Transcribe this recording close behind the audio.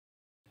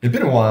It'd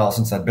been a while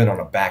since I'd been on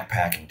a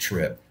backpacking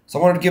trip, so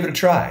I wanted to give it a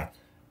try.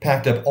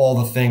 Packed up all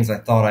the things I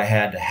thought I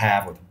had to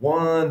have with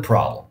one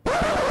problem.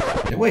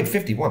 It weighed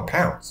 51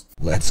 pounds.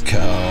 Let's go.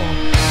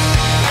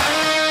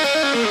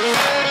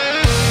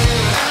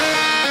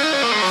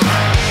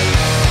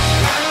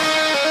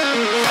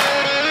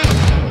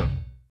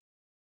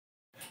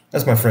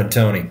 That's my friend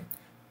Tony.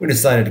 We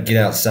decided to get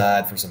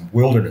outside for some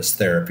wilderness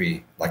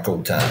therapy, like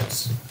old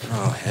times.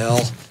 Oh, hell.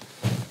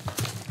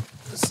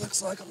 This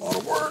looks like a lot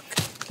of work.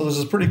 So there's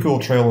this pretty cool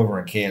trail over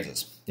in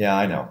Kansas. Yeah,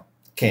 I know,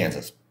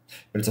 Kansas.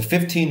 But it's a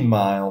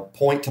 15-mile,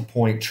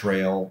 point-to-point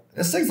trail.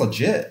 This thing's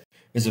legit.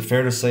 Is it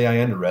fair to say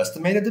I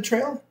underestimated the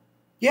trail?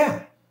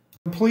 Yeah,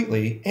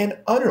 completely and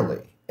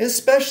utterly,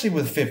 especially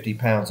with 50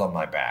 pounds on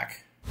my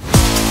back.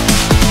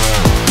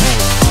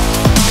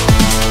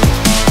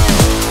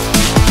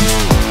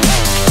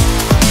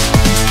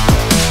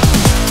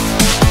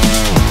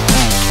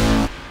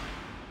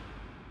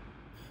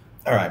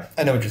 All right,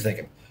 I know what you're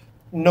thinking.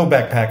 No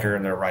backpacker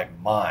in their right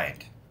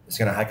mind is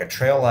going to hike a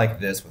trail like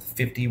this with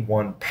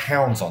 51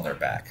 pounds on their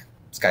back.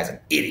 This guy's an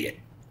idiot.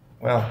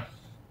 Well,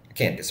 I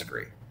can't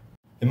disagree.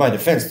 In my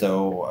defense,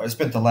 though, I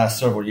spent the last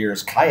several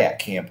years kayak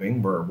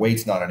camping, where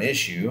weight's not an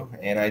issue,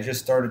 and I just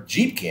started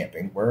jeep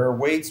camping, where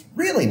weight's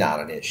really not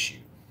an issue.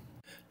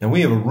 Now, we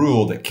have a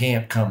rule that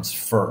camp comes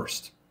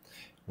first.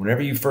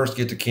 Whenever you first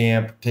get to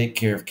camp, take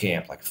care of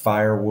camp, like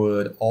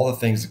firewood, all the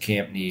things the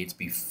camp needs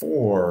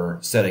before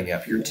setting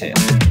up your tent.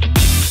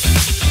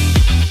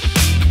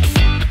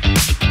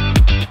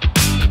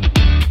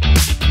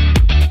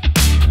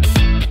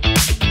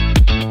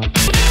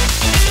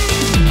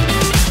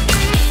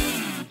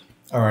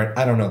 All right,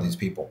 I don't know these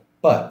people,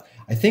 but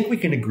I think we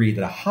can agree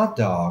that a hot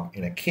dog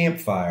and a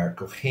campfire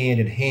go hand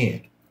in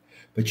hand.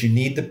 But you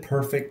need the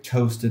perfect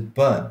toasted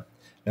bun.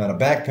 Now, on a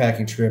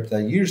backpacking trip,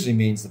 that usually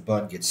means the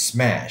bun gets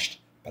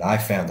smashed, but I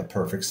found the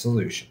perfect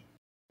solution.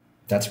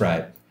 That's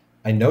right.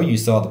 I know you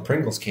saw the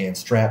Pringles can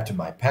strapped to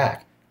my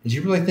pack. Did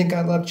you really think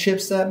I love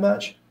chips that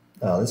much?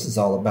 Oh, this is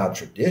all about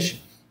tradition.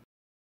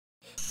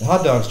 The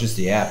hot dog's just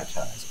the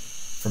appetizer.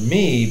 For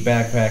me,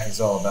 backpacking is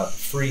all about the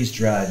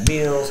freeze-dried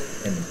meals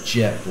and the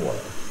jet boil.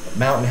 The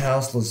Mountain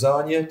House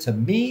lasagna, to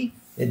me,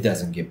 it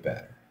doesn't get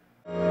better.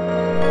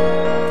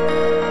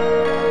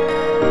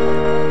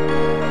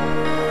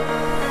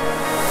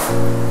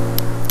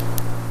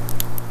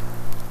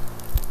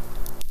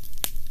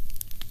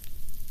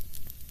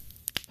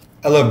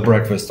 I love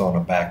breakfast on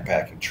a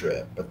backpacking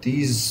trip, but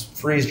these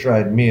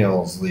freeze-dried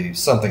meals leave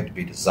something to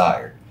be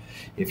desired.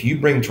 If you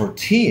bring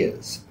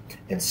tortillas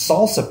and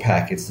salsa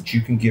packets that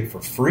you can get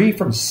for free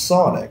from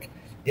Sonic,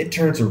 it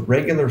turns a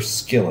regular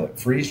skillet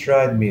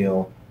freeze-dried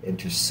meal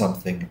into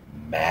something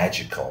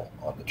magical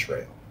on the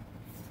trail.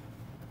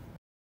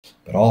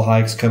 But all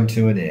hikes come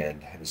to an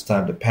end, and it's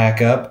time to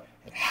pack up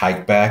and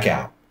hike back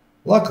out.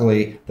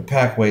 Luckily, the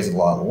pack weighs a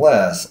lot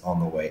less on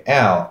the way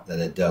out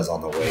than it does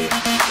on the way in.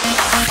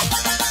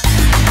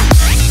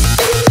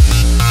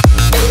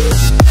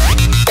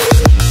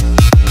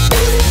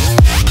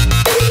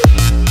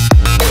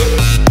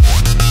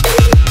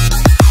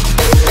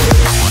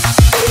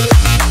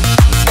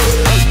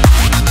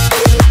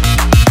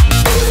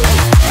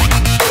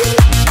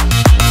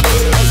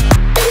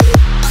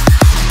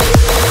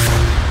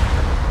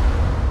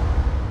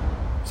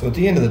 So at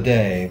the end of the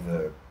day,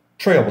 the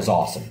trail was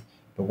awesome.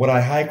 But would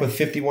I hike with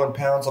 51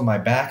 pounds on my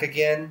back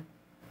again?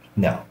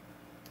 No.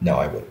 No,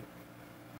 I wouldn't.